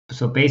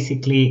So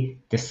basically,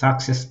 the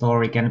success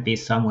story can be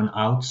someone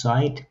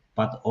outside,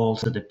 but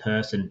also the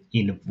person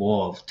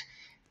involved.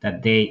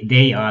 That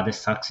they are the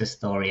success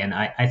story, and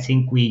I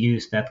think we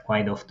use that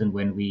quite often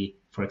when we,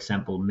 for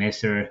example,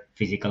 measure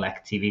physical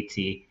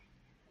activity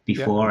Yeah.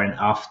 before and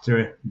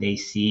after they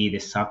see the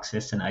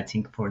success. And I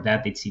think for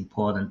that it's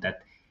important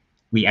that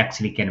we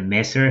actually can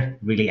measure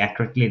really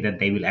accurately that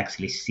they will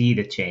actually see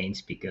the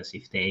change, because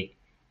if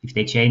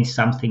they change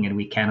something and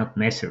we cannot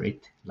measure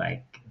it,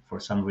 like for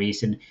some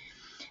reason,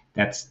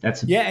 that's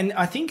Yeah, and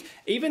I think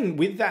even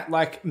with that,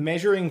 like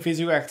measuring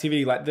physical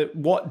activity, like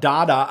what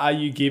data are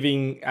you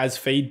giving as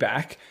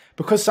feedback?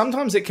 Because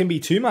sometimes it can be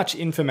too much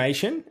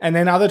information, and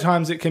then other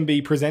times it can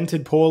be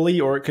presented poorly,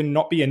 or it can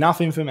not be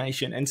enough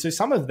information. And so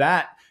some of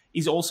that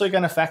is also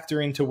going to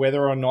factor into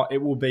whether or not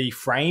it will be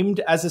framed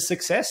as a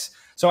success.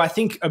 So I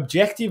think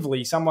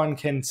objectively, someone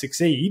can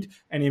succeed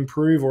and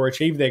improve or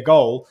achieve their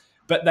goal,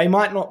 but they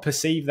might not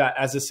perceive that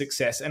as a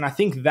success. And I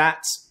think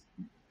that's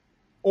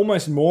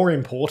almost more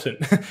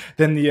important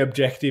than the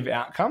objective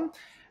outcome.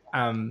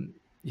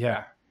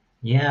 Yeah.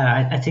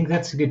 Yeah, I think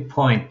that's a good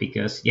point,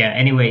 because yeah,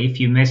 anyway, if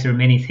you measure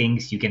many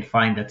things, you can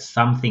find that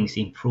some things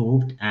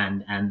improved,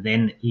 and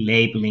then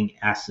labeling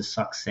as a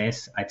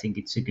success, I think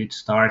it's a good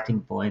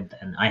starting point.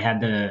 And I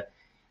had a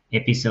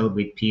episode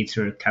with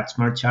Peter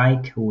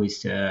Kaczmarczyk, who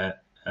is a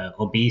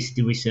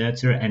obesity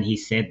researcher, and he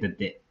said that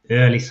the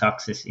early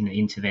success in an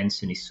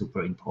intervention is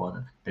super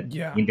important. That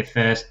Yeah. in the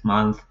first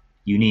month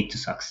you need to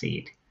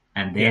succeed,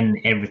 and Yeah.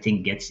 then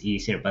everything gets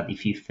easier. But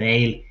if you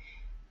fail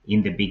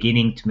in the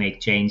beginning to make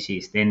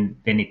changes, then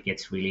it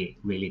gets really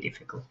really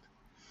difficult.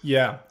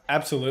 Yeah,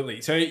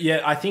 absolutely. So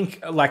yeah, I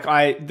think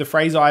the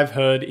phrase I've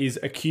heard is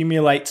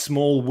accumulate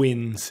small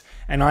wins,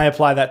 and I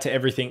apply that to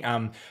everything.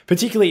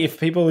 Particularly if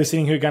people are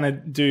listening who are going to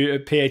do a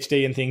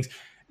PhD and things,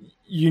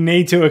 you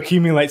need to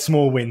accumulate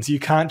small wins. You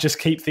can't just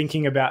keep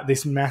thinking about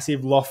this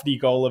massive lofty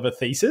goal of a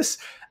thesis.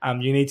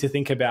 You need to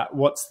think about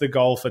what's the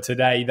goal for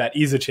today that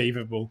is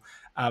achievable.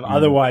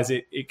 Otherwise,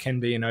 it can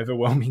be an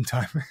overwhelming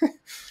time.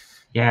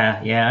 Yeah,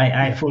 I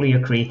Yeah. fully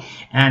agree.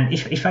 And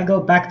if I go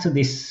back to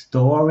this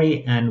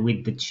story and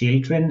with the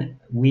children,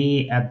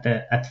 we at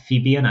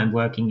Fibion, I'm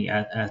working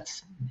at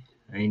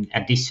in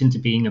addition to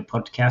being a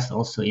podcast,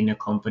 also in a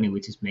company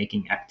which is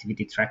making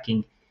activity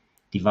tracking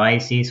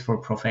devices for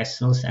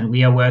professionals, and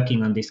we are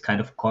working on this kind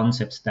of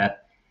concepts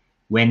that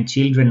when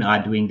children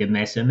are doing the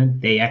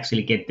measurement, they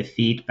actually get the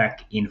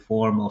feedback in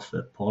form of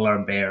a polar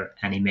bear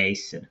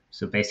animation.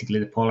 So basically,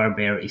 the polar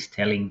bear is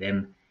telling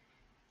them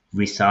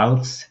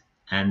results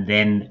and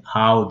then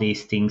how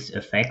these things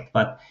affect.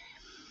 But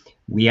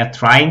we are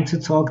trying to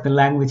talk the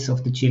language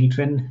of the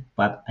children,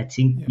 but I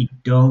think Yeah. we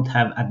don't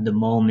have at the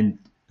moment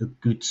a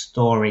good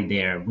story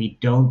there. We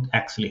don't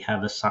actually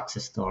have a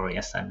success story,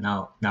 as I'm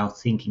now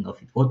thinking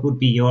of it. What would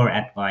be your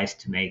advice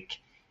to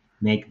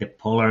make the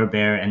polar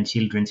bear and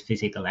children's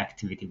physical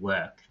activity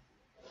work?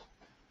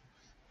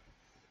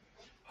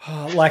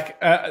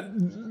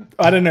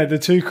 I don't know, the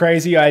two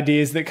crazy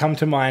ideas that come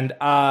to mind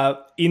are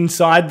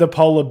inside the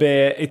polar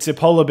bear, it's a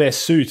polar bear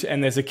suit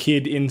and there's a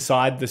kid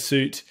inside the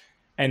suit,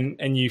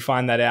 and you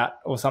find that out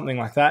or something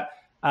like that.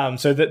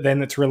 So that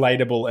then it's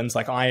relatable and it's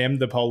like, I am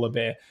the polar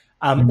bear.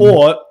 Mhm.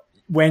 Or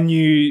when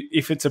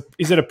is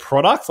it a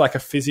product, like a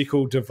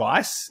physical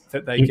device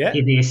that they get?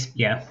 It is,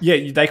 yeah.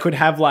 Yeah, they could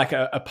have like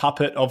a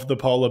puppet of the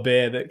polar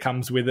bear that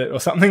comes with it or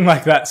something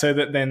like that, so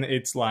that then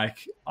it's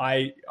like,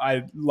 I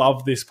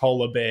love this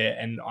polar bear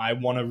and I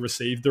want to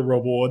receive the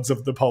rewards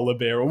of the polar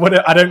bear, or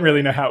what. I don't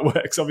really know how it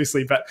works,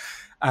 obviously, but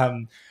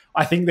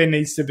I think there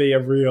needs to be a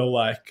real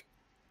like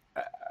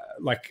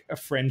a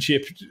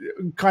friendship,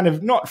 kind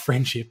of not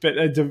friendship, but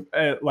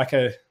like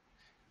a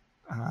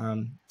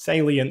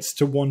salience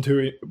to want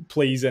to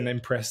please and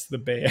impress the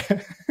bear,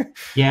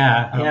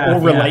 Yeah, or yeah,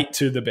 yeah, relate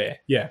to the bear.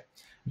 Yeah.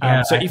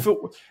 yeah.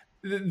 So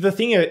the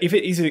thing, if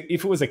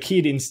it was a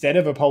kid instead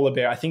of a polar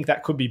bear, I think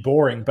that could be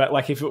boring. But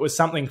like if it was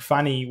something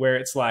funny where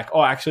it's like,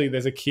 oh, actually,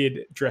 there's a kid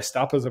dressed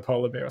up as a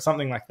polar bear or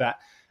something like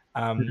that,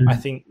 I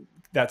Mhm. think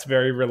that's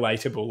very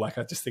relatable. Like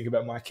I just think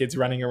about my kids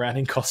running around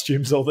in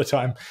costumes all the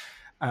time.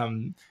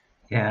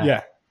 Yeah.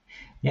 Yeah,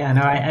 Yeah, I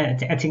no,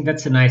 think. I think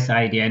that's a nice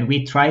idea, and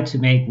we try to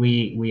make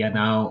we are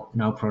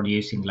now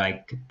producing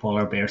like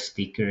polar bear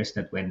stickers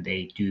that when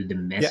they do the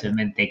Yeah,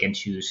 measurement, they can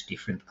choose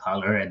different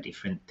color and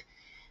different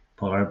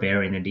polar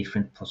bear in a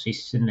different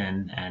position,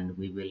 and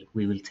we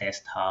will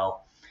test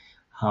how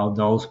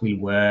those will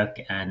work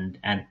and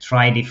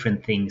try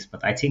different things.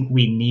 But I think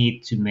we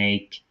need to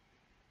make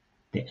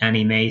the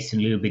animation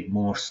a little bit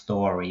more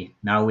story.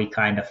 Now we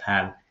kind of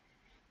have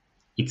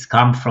it's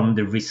come from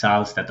the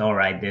results that all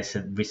right, there's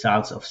a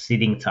results of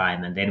sitting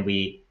time, and then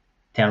we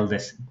tell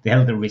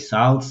the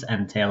results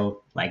and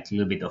tell like a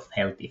little bit of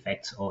health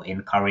effects or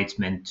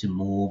encouragement to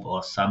move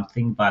or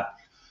something. But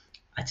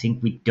I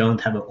think we don't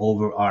have an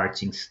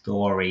overarching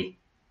story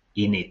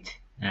in it,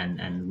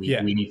 and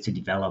yeah. we need to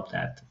develop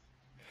that.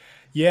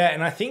 Yeah,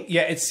 and I think,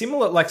 yeah, it's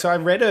similar. Like, so I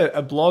read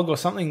a blog or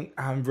something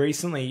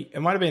recently.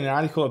 It might have been an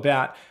article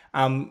about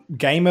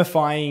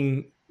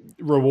gamifying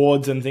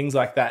rewards and things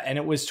like that, and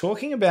it was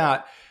talking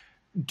about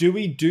do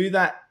we do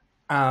that?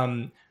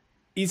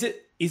 Is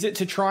it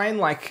to try and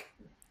like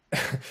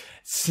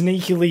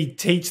sneakily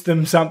teach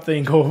them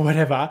something or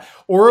whatever,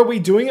 or are we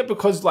doing it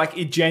because like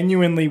it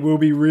genuinely will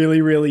be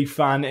really, really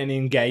fun and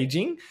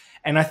engaging?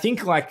 And I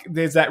think like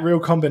there's that real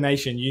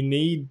combination. You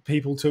need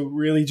people to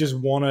really just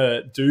want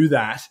to do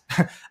that,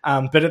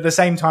 but at the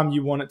same time,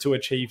 you want it to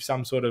achieve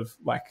some sort of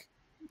like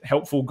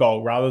helpful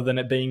goal rather than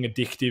it being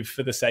addictive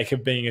for the sake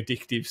of being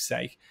addictive's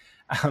sake.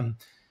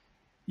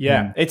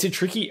 It's a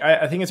tricky.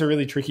 I think it's a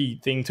really tricky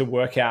thing to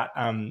work out.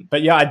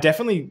 But yeah, I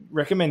definitely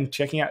recommend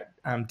checking out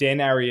Dan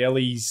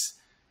Ariely's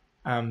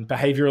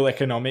behavioral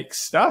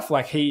economics stuff.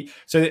 Like an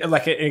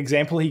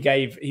example he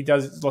gave, he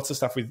does lots of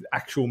stuff with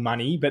actual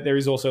money, but there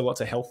is also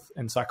lots of health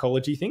and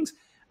psychology things.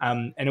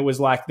 And it was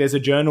like, there's a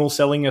journal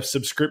selling a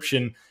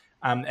subscription,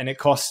 and it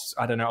costs,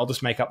 I don't know, I'll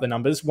just make up the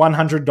numbers,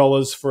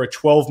 $100 for a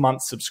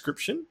 12-month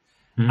subscription.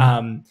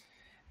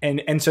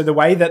 And so the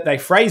way that they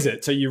phrase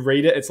it, so you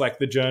read it, it's like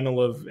the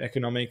Journal of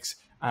Economics,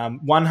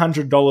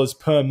 $100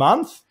 per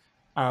month.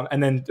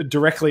 And then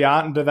directly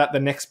under that, the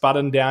next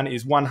button down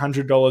is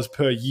 $100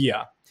 per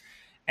year.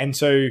 And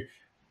so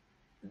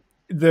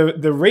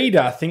the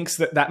reader thinks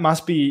that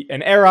must be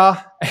an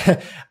error,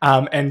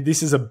 and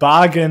this is a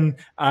bargain.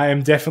 I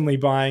am definitely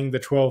buying the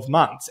 12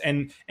 months.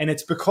 And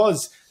it's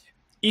because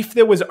if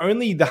there was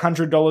only the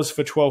 $100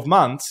 for 12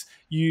 months,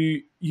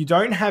 you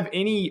don't have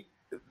any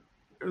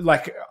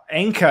like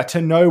anchor to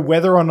know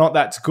whether or not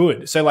that's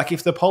good. So like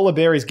if the polar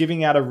bear is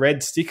giving out a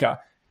red sticker,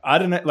 I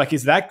don't know, like,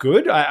 is that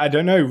good? I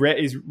don't know.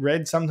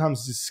 Red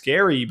sometimes is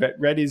scary, but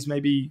red is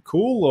maybe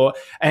cool, or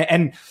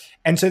and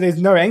so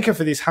there's no anchor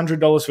for this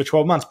 $100 for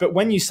 12 months. But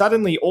when you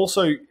suddenly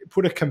also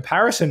put a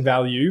comparison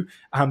value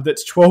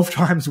that's 12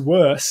 times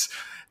worse,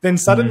 then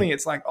suddenly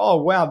it's like,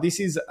 oh wow, this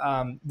is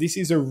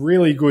a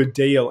really good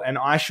deal, and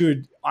I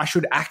should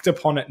act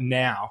upon it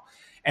now.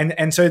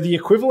 And so the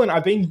equivalent,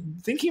 I've been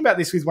thinking about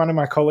this with one of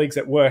my colleagues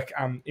at work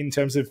in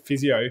terms of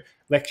physio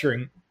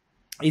lecturing,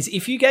 is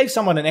if you gave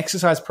someone an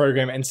exercise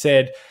program and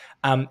said,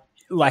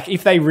 like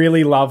if they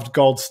really loved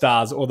gold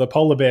stars or the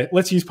polar bear,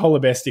 let's use polar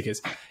bear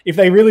stickers. If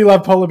they really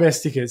love polar bear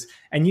stickers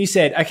and you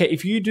said, okay,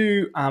 if you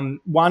do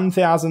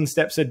 1,000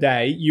 steps a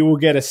day, you will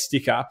get a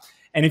sticker.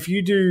 And if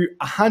you do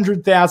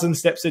 100,000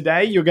 steps a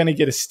day, you're going to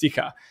get a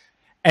sticker.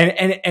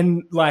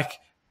 And like,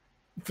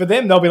 for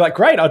them, they'll be like,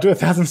 great, I'll do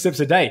 1,000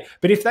 steps a day.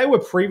 But if they were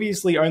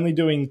previously only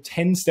doing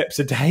 10 steps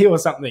a day or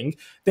something,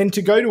 then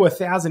to go to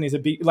 1,000 is a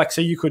big, like,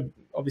 so you could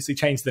obviously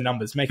change the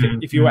numbers, make it,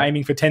 if you were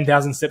aiming for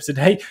 10,000 steps a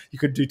day, you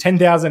could do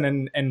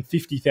 10,000 and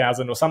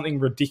 50,000 or something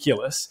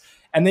ridiculous.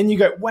 And then you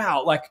go,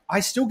 wow, like I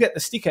still get the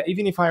sticker,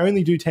 even if I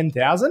only do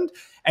 10,000.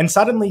 And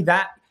suddenly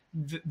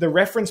the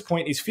reference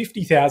point is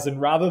 50,000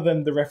 rather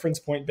than the reference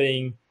point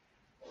being,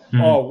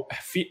 oh,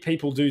 fit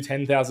people do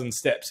 10,000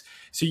 steps.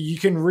 So you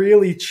can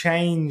really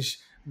change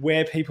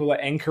where people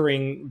are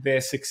anchoring their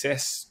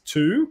success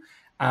to.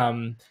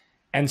 And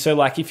so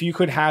like if you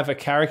could have a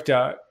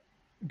character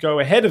go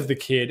ahead of the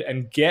kid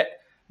and get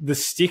the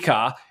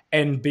sticker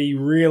and be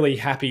really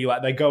happy,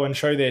 like they go and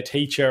show their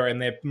teacher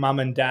and their mum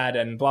and dad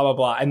and blah, blah,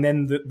 blah. And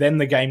then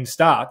the game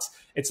starts.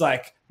 It's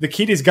like the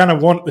kid is going to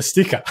want the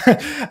sticker.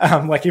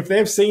 Like if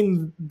they've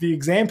seen the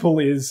example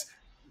is,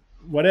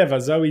 whatever,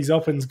 Zoe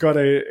Zoppin's got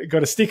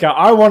a sticker,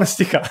 I want a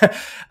sticker.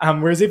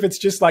 Whereas if it's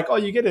just like, oh,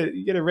 you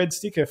get a red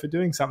sticker for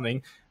doing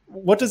something,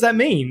 what does that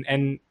mean?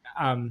 And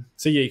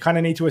so yeah, you kind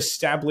of need to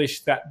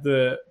establish that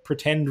the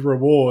pretend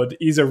reward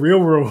is a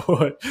real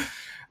reward.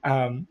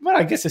 But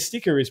I guess a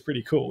sticker is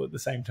pretty cool at the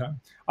same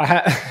time.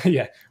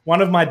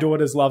 One of my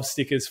daughters loves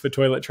stickers for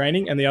toilet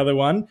training, and the other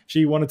one,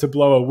 she wanted to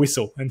blow a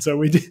whistle, and so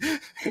we did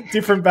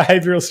different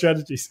behavioral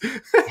strategies.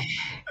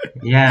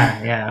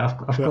 Of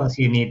course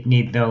you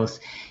need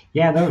those.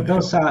 Yeah,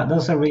 those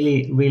are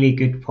really, really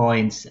good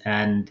points,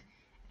 and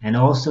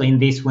also in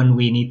this one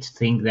we need to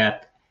think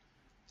that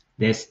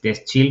there's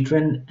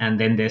children and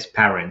then there's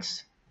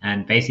parents,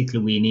 and basically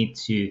we need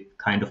to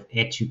kind of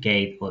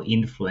educate or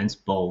influence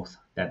both,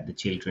 that the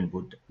children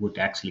would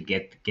actually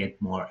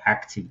get more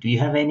active. Do you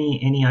have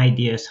any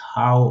ideas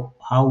how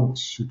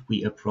should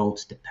we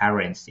approach the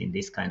parents in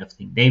this kind of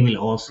thing? They will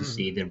also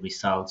see the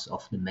results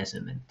of the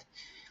measurement.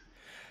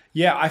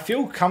 Yeah, I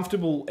feel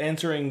comfortable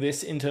answering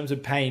this in terms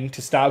of pain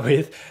to start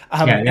with.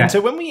 And so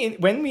when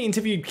we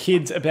interviewed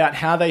kids about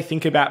how they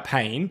think about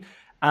pain,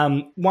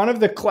 one of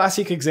the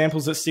classic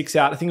examples that sticks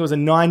out, I think it was a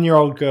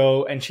 9-year-old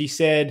girl, and she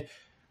said,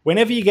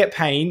 whenever you get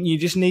pain, you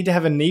just need to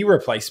have a knee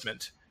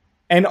replacement.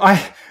 And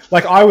I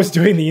was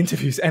doing the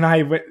interviews and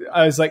I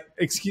was like,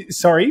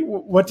 sorry,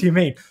 what do you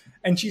mean?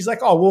 And she's like,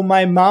 oh, well,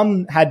 my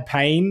mum had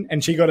pain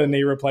and she got a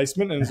knee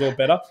replacement and it was all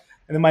better.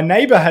 And then my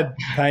neighbor had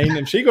pain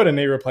and she got a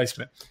knee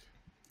replacement.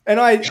 And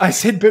I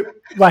said, but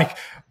like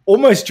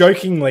almost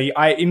jokingly,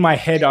 in my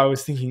head, I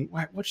was thinking,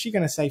 what's she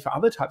going to say for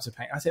other types of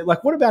pain? I said,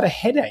 like, what about a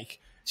headache?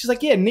 She's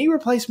like, yeah, knee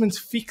replacements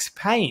fix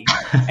pain.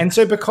 And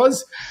so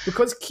because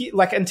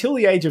like until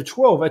the age of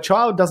 12, a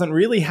child doesn't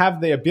really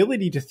have the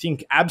ability to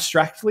think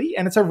abstractly.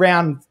 And it's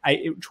around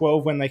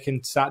 12 when they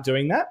can start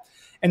doing that.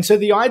 And so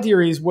the idea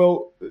is,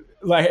 well,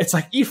 like it's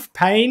like if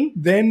pain,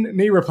 then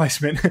knee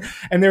replacement,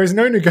 and there is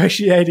no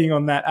negotiating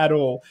on that at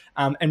all.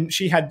 And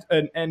she had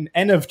an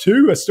N of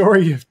two, a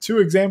story of two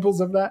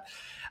examples of that.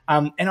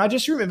 And I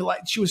just remember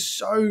like she was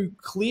so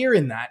clear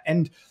in that.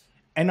 And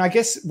I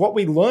guess what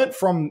we learned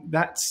from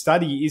that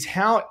study is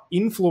how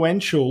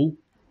influential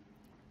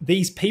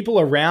these people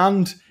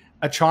around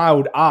a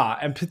child are,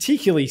 and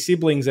particularly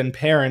siblings and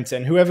parents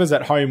and whoever's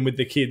at home with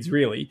the kids,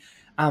 really.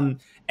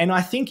 And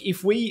I think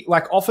if we,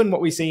 like often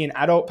what we see in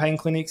adult pain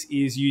clinics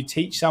is you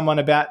teach someone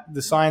about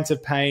the science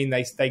of pain,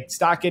 they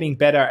start getting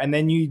better, and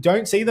then you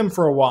don't see them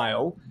for a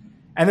while,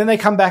 and then they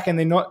come back and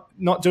they're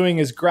not doing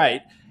as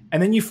great.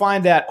 And then you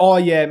find out, oh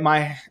yeah,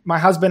 my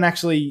husband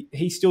actually,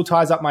 he still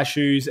ties up my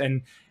shoes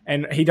and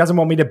he doesn't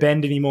want me to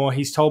bend anymore.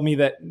 He's told me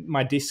that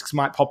my discs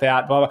might pop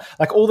out, blah, blah,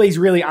 like all these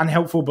really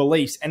unhelpful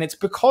beliefs. And it's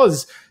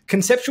because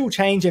conceptual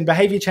change and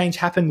behavior change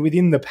happened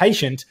within the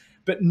patient,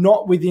 but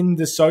not within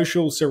the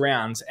social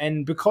surrounds.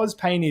 And because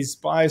pain is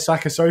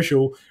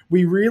biopsychosocial,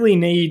 we really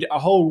need a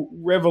whole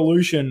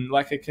revolution,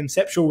 like a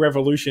conceptual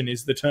revolution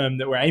is the term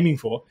that we're aiming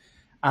for.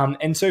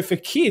 And so for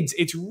kids,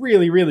 it's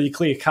really, really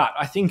clear cut.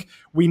 I think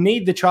we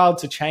need the child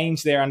to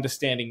change their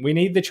understanding. We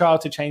need the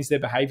child to change their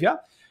behavior.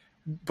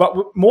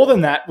 But more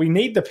than that, we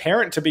need the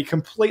parent to be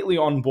completely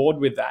on board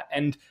with that.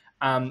 And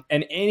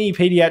any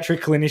pediatric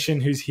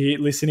clinician who's here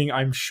listening,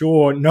 I'm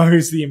sure,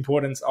 knows the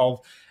importance of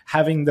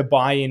having the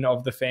buy-in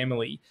of the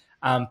family.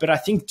 But I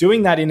think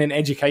doing that in an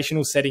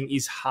educational setting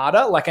is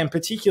harder. Like, and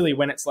particularly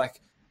when it's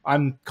like,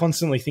 I'm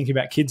constantly thinking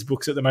about kids'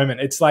 books at the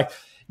moment. It's like,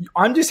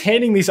 I'm just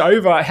handing this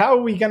over. How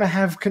are we going to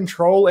have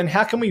control, and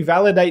how can we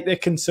validate their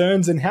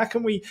concerns, and how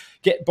can we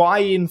get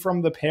buy-in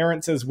from the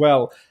parents as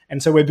well?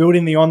 And so we're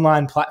building the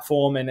online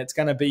platform, and it's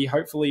going to be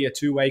hopefully a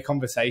two-way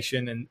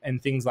conversation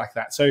and things like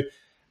that. So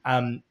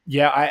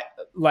I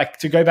like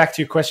to go back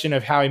to your question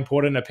of how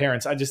important are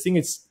parents. I just think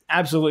it's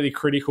absolutely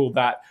critical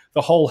that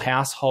the whole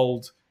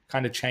household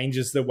kind of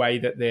changes the way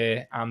that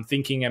they're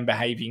thinking and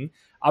behaving.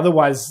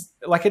 Otherwise,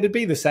 like it'd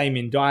be the same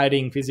in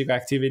dieting, physical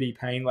activity,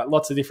 pain, like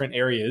lots of different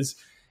areas.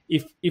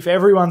 If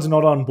everyone's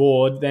not on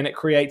board, then it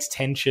creates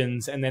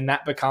tensions, and then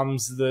that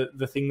becomes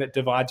the thing that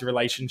divides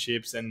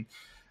relationships. And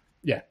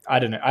yeah, I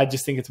don't know. I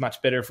just think it's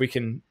much better if we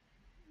can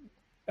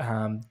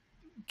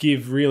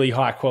give really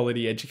high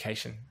quality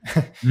education.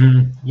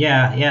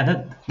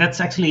 That's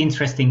actually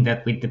interesting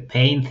that with the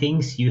pain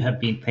things, you have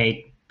been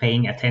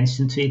paying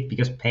attention to it,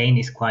 because pain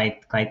is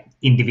quite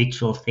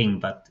individual thing.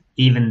 But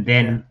even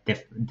then,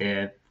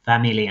 the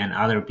family and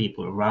other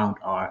people around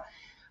are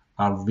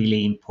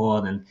really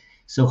important.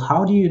 So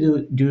how do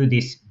you do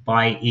this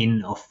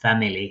buy-in of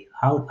family?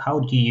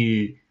 How do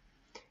you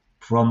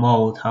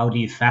promote, how do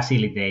you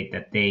facilitate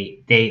that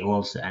they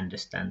also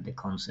understand the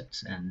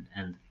concepts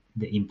and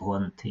the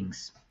important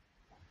things?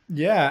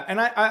 Yeah. And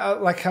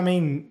I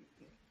mean,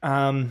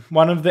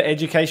 one of the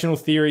educational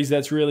theories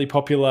that's really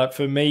popular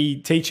for me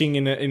teaching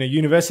in a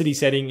university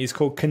setting is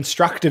called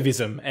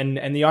constructivism.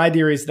 And the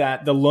idea is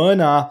that the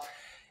learner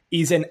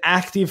is an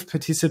active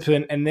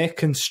participant, and they're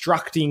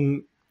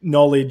constructing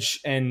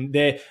knowledge, and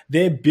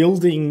they're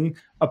building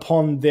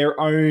upon their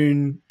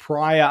own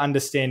prior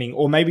understanding,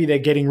 or maybe they're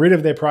getting rid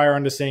of their prior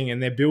understanding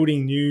and they're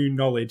building new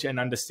knowledge and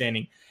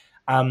understanding.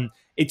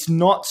 It's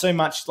not so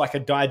much like a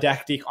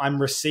didactic,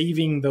 I'm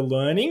receiving the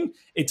learning,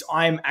 it's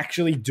I'm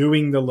actually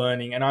doing the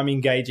learning and I'm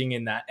engaging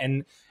in that.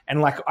 And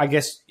like, I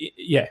guess,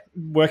 yeah,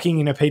 working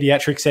in a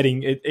pediatric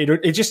setting,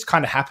 it just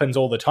kind of happens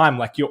all the time.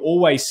 Like you're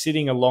always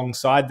sitting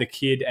alongside the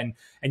kid and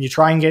you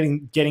try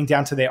and getting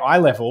down to their eye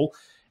level,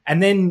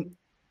 and then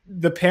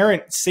the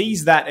parent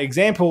sees that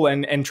example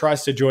and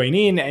tries to join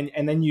in,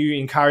 and then you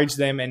encourage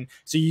them. And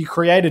so you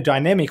create a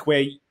dynamic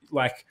where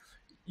like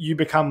you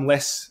become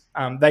less,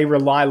 they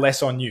rely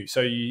less on you.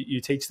 So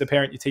you teach the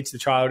parent, you teach the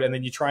child, and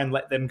then you try and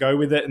let them go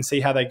with it and see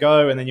how they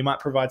go. And then you might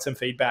provide some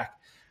feedback.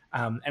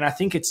 And I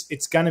think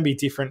it's going to be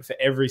different for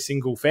every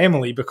single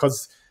family,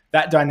 because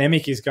that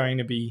dynamic is going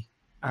to be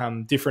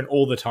different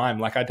all the time.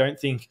 Like I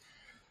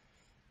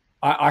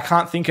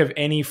can't think of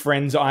any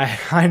friends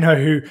I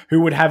know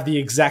who would have the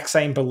exact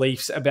same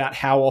beliefs about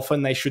how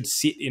often they should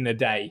sit in a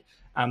day.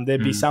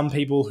 There'd be some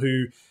people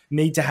who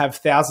need to have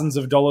thousands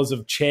of dollars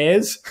of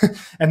chairs,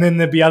 and then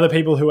there'd be other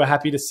people who are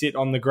happy to sit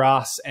on the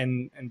grass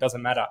and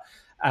doesn't matter.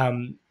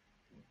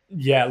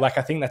 Like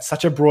I think that's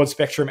such a broad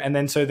spectrum. And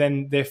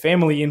then their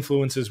family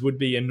influences would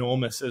be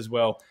enormous as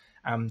well.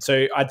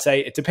 So I'd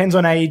say it depends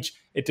on age.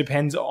 It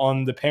depends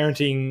on the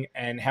parenting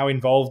and how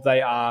involved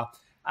they are.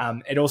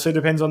 It also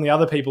depends on the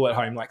other people at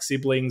home, like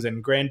siblings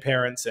and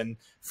grandparents and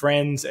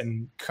friends,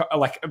 and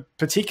like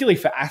particularly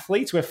for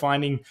athletes, we're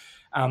finding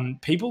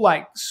people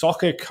like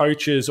soccer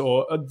coaches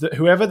or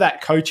whoever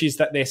that coach is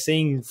that they're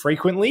seeing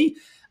frequently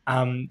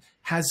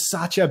has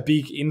such a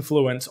big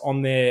influence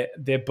on their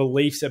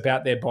beliefs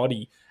about their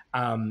body.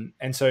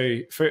 And so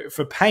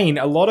for pain,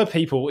 a lot of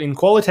people in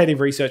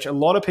qualitative research, a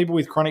lot of people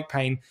with chronic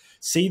pain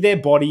see their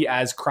body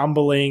as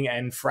crumbling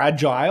and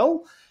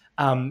fragile.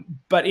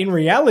 But in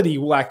reality,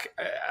 like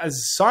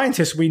as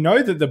scientists, we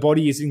know that the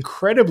body is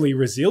incredibly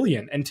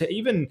resilient, and to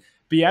even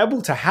be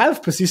able to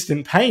have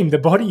persistent pain. The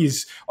body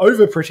is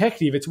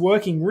overprotective. It's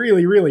working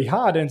really, really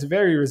hard, and it's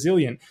very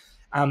resilient.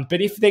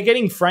 But if they're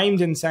getting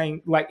framed and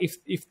saying, like,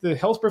 if the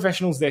health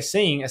professionals they're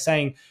seeing are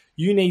saying,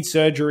 you need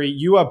surgery,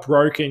 you are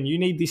broken, you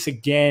need this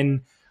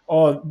again,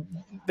 or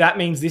that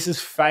means this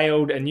has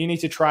failed and you need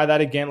to try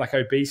that again, like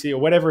obesity or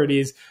whatever it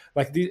is,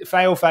 like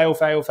fail.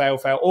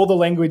 All the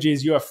language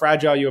is you are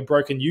fragile, you are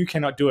broken, you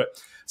cannot do it.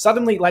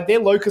 Suddenly, like, their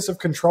locus of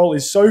control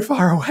is so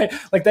far away,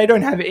 like they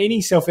don't have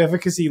any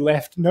self-efficacy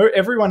left. No,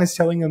 everyone is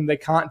telling them they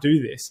can't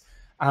do this.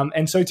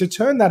 And so to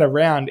turn that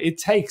around, it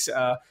takes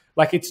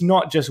like, it's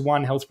not just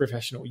one health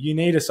professional. You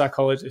need a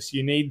psychologist,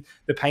 you need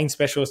the pain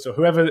specialist, or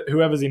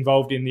whoever's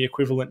involved in the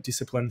equivalent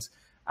disciplines.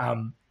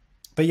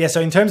 But yeah,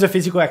 so in terms of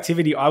physical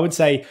activity, I would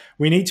say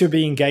we need to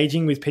be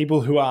engaging with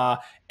people who are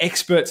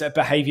experts at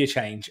behavior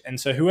change. And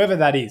so whoever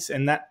that is,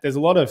 and that there's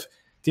a lot of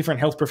different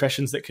health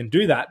professions that can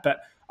do that. But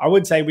I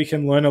would say we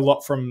can learn a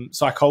lot from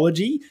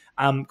psychology,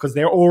 because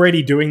they're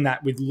already doing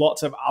that with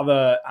lots of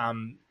other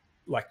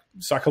like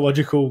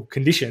psychological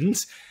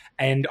conditions.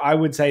 And I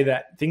would say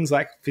that things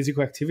like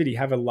physical activity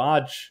have a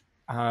large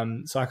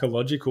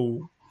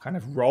psychological kind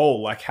of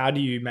role. Like, how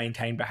do you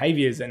maintain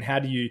behaviors, and how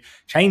do you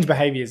change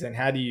behaviors, and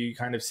how do you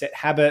kind of set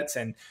habits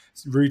and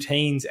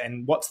routines,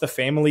 and what's the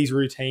family's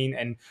routine,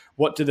 and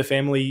what do the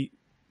family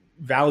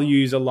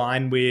values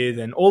align with,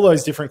 and all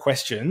those different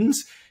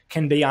questions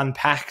can be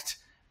unpacked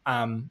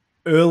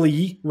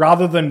early,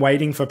 rather than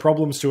waiting for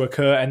problems to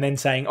occur and then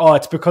saying, oh,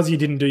 it's because you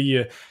didn't do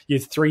your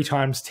 3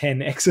 times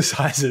 10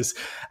 exercises.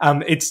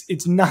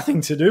 It's nothing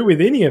to do with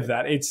any of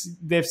that.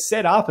 They've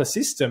set up a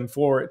system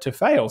for it to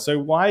fail. So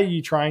why are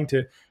you trying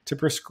to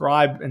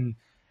prescribe, and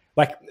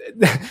like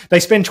they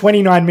spend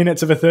 29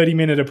 minutes of a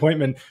 30-minute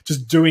appointment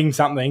just doing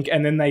something,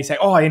 and then they say,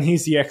 oh, and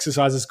here's the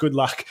exercises, good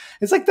luck.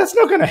 It's like, that's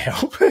not going to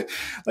help.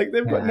 Like,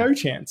 they've got no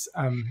chance.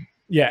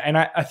 And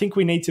I think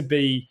we need to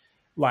be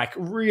like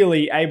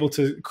really able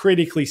to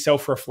critically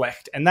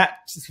self-reflect, and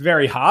that's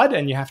very hard,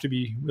 and you have to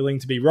be willing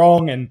to be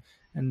wrong,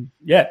 and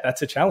yeah,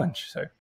 that's a challenge. So